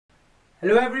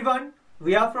Hello everyone,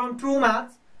 we are from True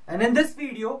Maths, and in this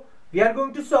video we are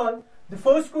going to solve the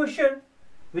first question,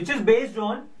 which is based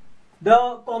on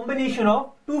the combination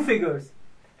of two figures.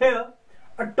 Here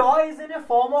a toy is in a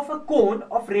form of a cone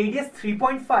of radius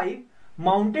 3.5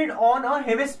 mounted on a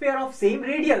hemisphere of same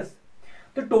radius.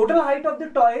 The total height of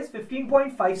the toy is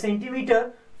 15.5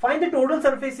 cm. Find the total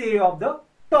surface area of the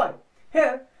toy.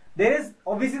 Here there is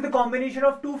obviously the combination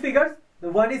of two figures.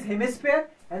 The one is hemisphere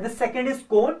and the second is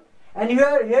cone. And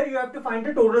here you have to find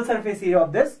the total surface area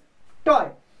of this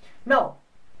toy. Now,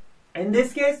 in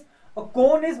this case, a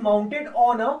cone is mounted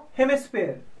on a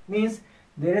hemisphere. Means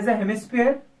there is a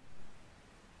hemisphere.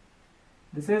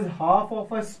 This is half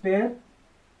of a sphere.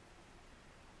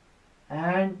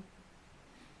 And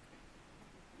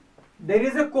there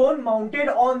is a cone mounted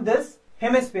on this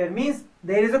hemisphere. Means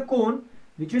there is a cone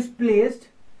which is placed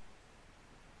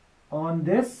on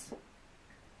this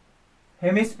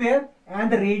hemisphere,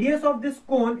 and the radius of this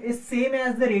cone is same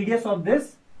as the radius of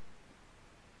this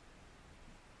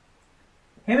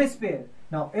hemisphere.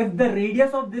 Now if the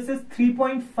radius of this is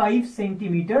 3.5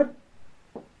 centimeter,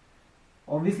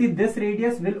 obviously this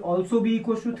radius will also be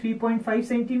equal to 3.5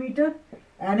 centimeter,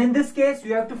 and in this case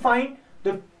you have to find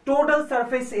the total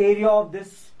surface area of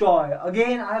this toy.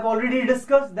 Again, I have already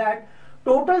discussed that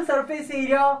total surface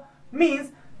area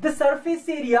means the surface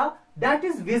area that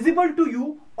is visible to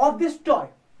you of this toy.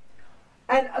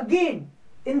 And again,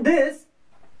 in this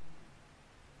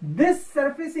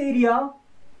surface area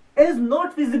is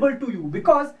not visible to you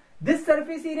because this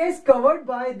surface area is covered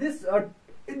by this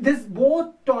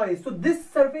both toys. So this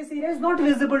surface area is not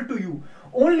visible to you.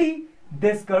 Only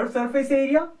this curved surface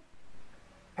area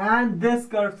and this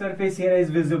curved surface area is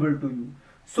visible to you.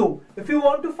 So if you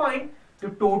want to find the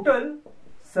total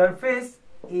surface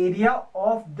area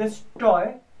of this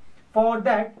toy, for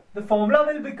that the formula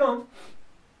will become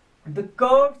the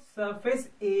curved surface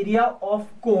area of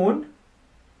cone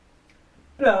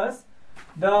plus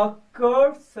the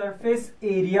curved surface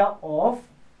area of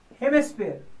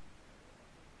hemisphere.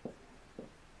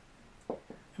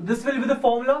 So this will be the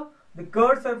formula. The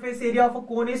curved surface area of a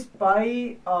cone is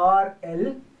pi r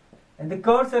L, and the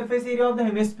curved surface area of the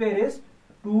hemisphere is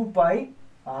 2 pi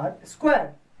r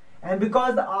square. And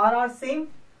because the r are same,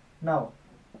 now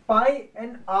pi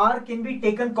and r can be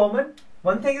taken common.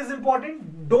 One thing is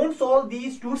important: don't solve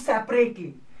these two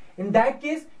separately. In that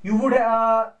case, you would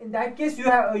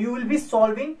you will be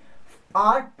solving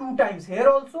r two times, here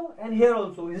also and here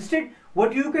also. Instead,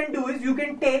 what you can do is you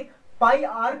can take pi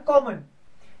r common,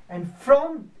 and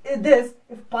from this,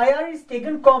 if pi r is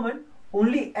taken common,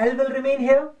 only L will remain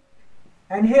here,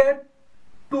 and here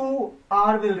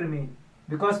 2r will remain.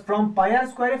 Because from pi r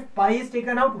square, if pi is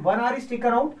taken out, 1r is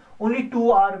taken out, only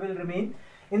 2r will remain.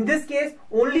 In this case,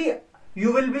 only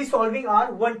you will be solving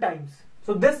r one times.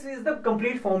 So this is the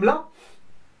complete formula.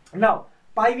 Now,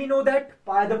 pi, we know that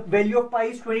the value of pi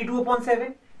is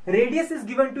 22/7. Radius is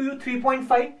given to you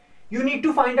 3.5. You need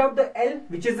to find out the L,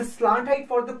 which is the slant height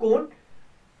for the cone,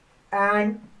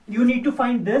 and you need to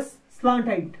find this slant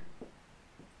height.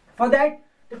 For that,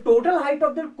 the total height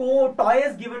of the toy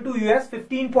is given to you as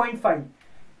 15.5.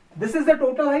 This is the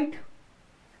total height.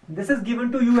 This is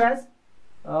given to you as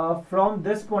from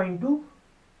this point to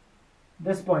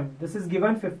this point. This is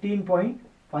given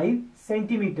 15.5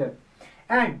 centimeter.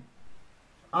 And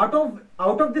out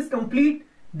of this complete,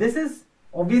 this is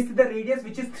obviously the radius,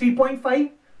 which is 3.5.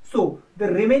 So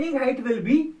the remaining height will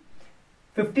be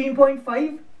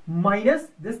 15.5 minus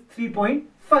this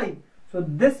 3.5. So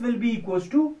this will be equals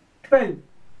to 12.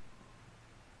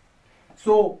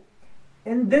 So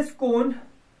in this cone,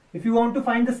 if you want to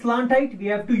find the slant height, we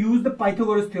have to use the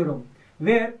Pythagoras theorem,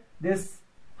 where this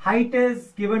height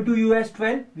is given to you as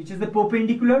 12, which is the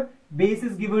perpendicular, base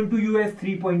is given to you as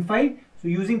 3.5. So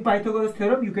using Pythagoras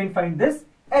theorem, you can find this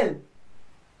L.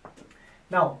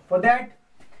 Now for that,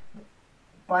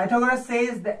 Pythagoras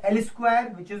says the L square,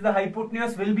 which is the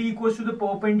hypotenuse, will be equal to the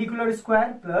perpendicular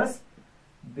square plus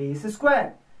base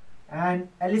square. And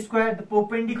L square, the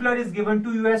perpendicular is given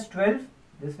to you as 12.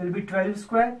 This will be 12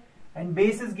 square. And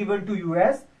base is given to you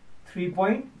as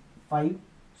 3.5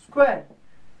 square.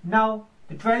 Now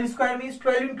the 12 square means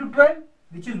 12 into 12,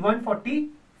 which is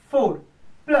 144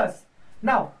 plus.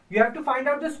 Now you have to find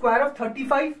out the square of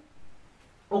 35.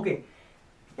 Okay,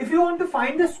 if you want to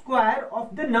find the square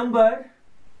of the number,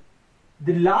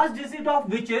 the last digit of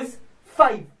which is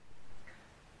 5.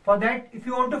 For that, if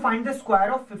you want to find the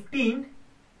square of 15,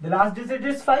 the last digit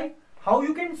is 5. How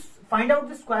you can find out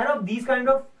the square of these kind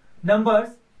of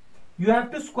numbers? You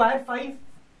have to square 5.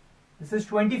 This is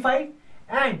 25,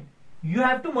 and you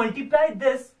have to multiply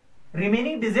this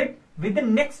remaining digit with the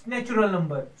next natural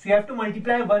number. So you have to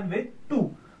multiply 1 with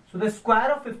 2. So the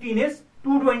square of 15 is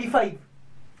 225.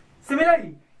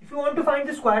 Similarly, if you want to find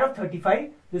the square of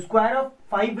 35, the square of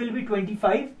 5 will be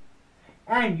 25,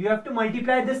 and you have to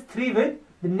multiply this 3 with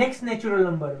the next natural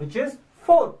number, which is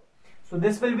 4. So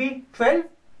this will be 12.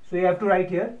 So you have to write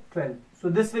here 12. So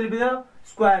this will be the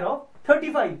square of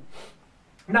 35.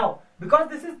 Now, because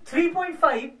this is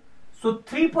 3.5, so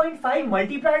 3.5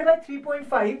 multiplied by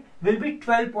 3.5 will be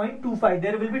 12.25.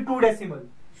 There will be 2 decimals.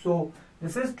 So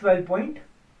this is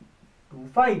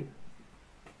 12.25.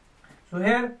 So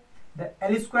here the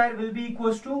L square will be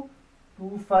equals to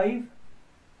 25.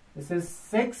 This is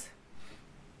 6.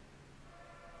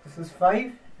 This is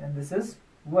 5, and this is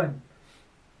 1.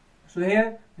 So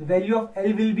here the value of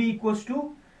L will be equals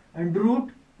to under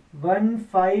root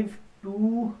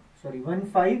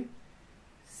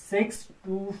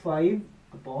 15625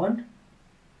 upon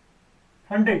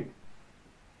 100.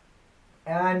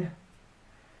 And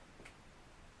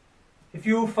if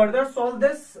you further solve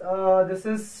this, this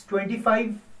is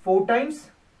 25 4 times,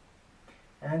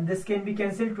 and this can be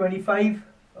cancelled. 25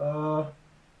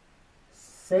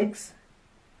 6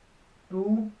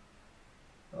 2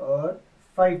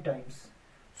 5 times.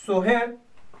 So here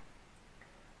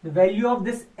the value of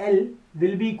this L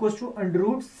will be equals to under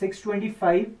root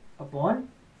 625 upon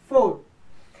 4.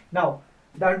 Now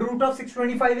the under root of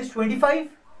 625 is 25,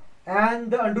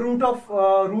 and the under root of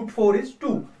root 4 is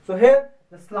 2. So here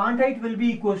the slant height will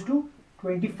be equals to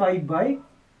 25 by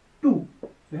 2.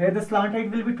 So here the slant height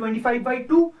will be 25 by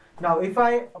 2. Now if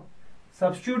I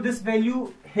substitute this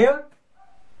value here,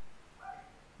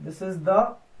 this is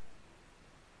the,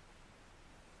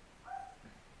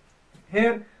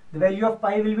 here the value of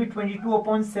pi will be 22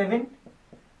 upon 7.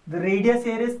 The radius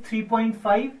here is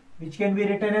 3.5, which can be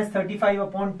written as 35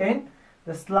 upon 10.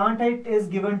 The slant height is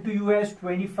given to you as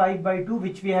 25 by 2,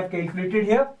 which we have calculated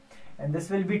here. And this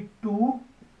will be 2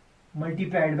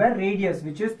 multiplied by radius,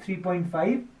 which is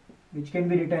 3.5, which can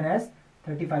be written as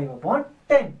 35 upon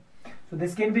 10. So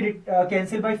this can be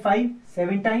cancelled by 5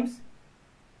 7 times,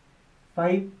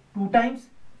 5 2 times,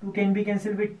 2 can be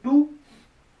cancelled with 2.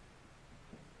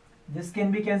 This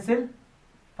can be cancelled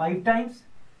 5 times,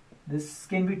 this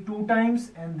can be 2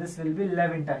 times, and this will be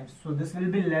 11 times. So this will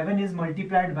be 11 is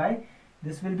multiplied by,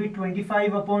 this will be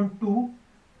 25 upon 2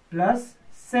 plus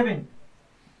 7.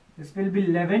 This will be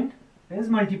 11 is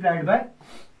multiplied by,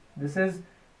 this is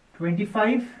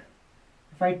 25.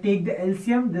 If I take the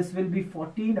LCM, this will be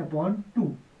 14 upon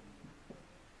 2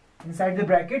 inside the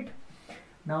bracket.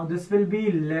 Now this will be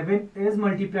 11 is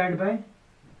multiplied by,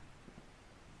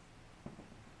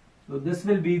 so this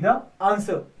will be the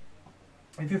answer.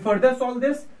 If you further solve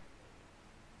this,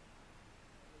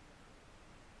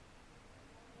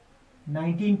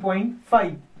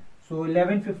 19.5. So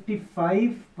 1155,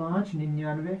 5,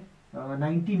 99,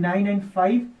 99 and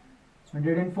 5,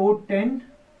 104, 10.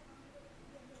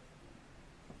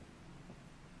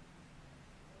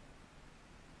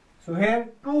 So here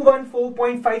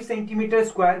 214.5 centimeter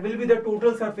square will be the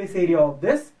total surface area of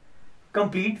this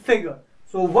complete figure.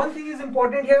 So one thing is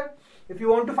important here. If you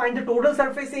want to find the total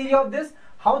surface area of this,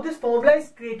 how this formula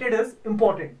is created is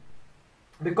important,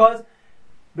 because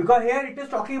here it is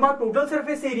talking about total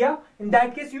surface area. In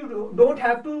that case, you don't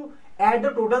have to add the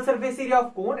total surface area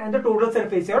of cone and the total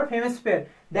surface area of hemisphere.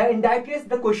 In that case,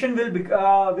 the question will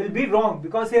be wrong,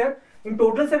 because here in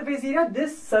total surface area,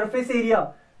 this surface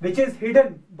area which is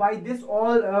hidden by this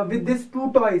all with these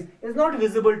two toys is not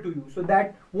visible to you, so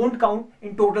that won't count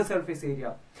in total surface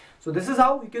area. So this is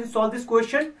how you can solve this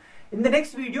question. In the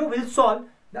next video, we'll solve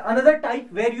the another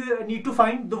type where you need to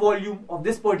find the volume of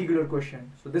this particular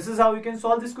question. So this is how you can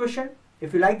solve this question.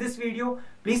 If you like this video,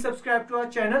 please subscribe to our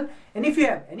channel, and if you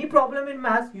have any problem in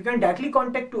maths, you can directly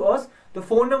contact to us. The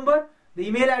phone number, the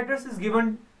email address is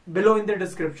given below in the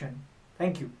description.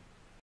 Thank you.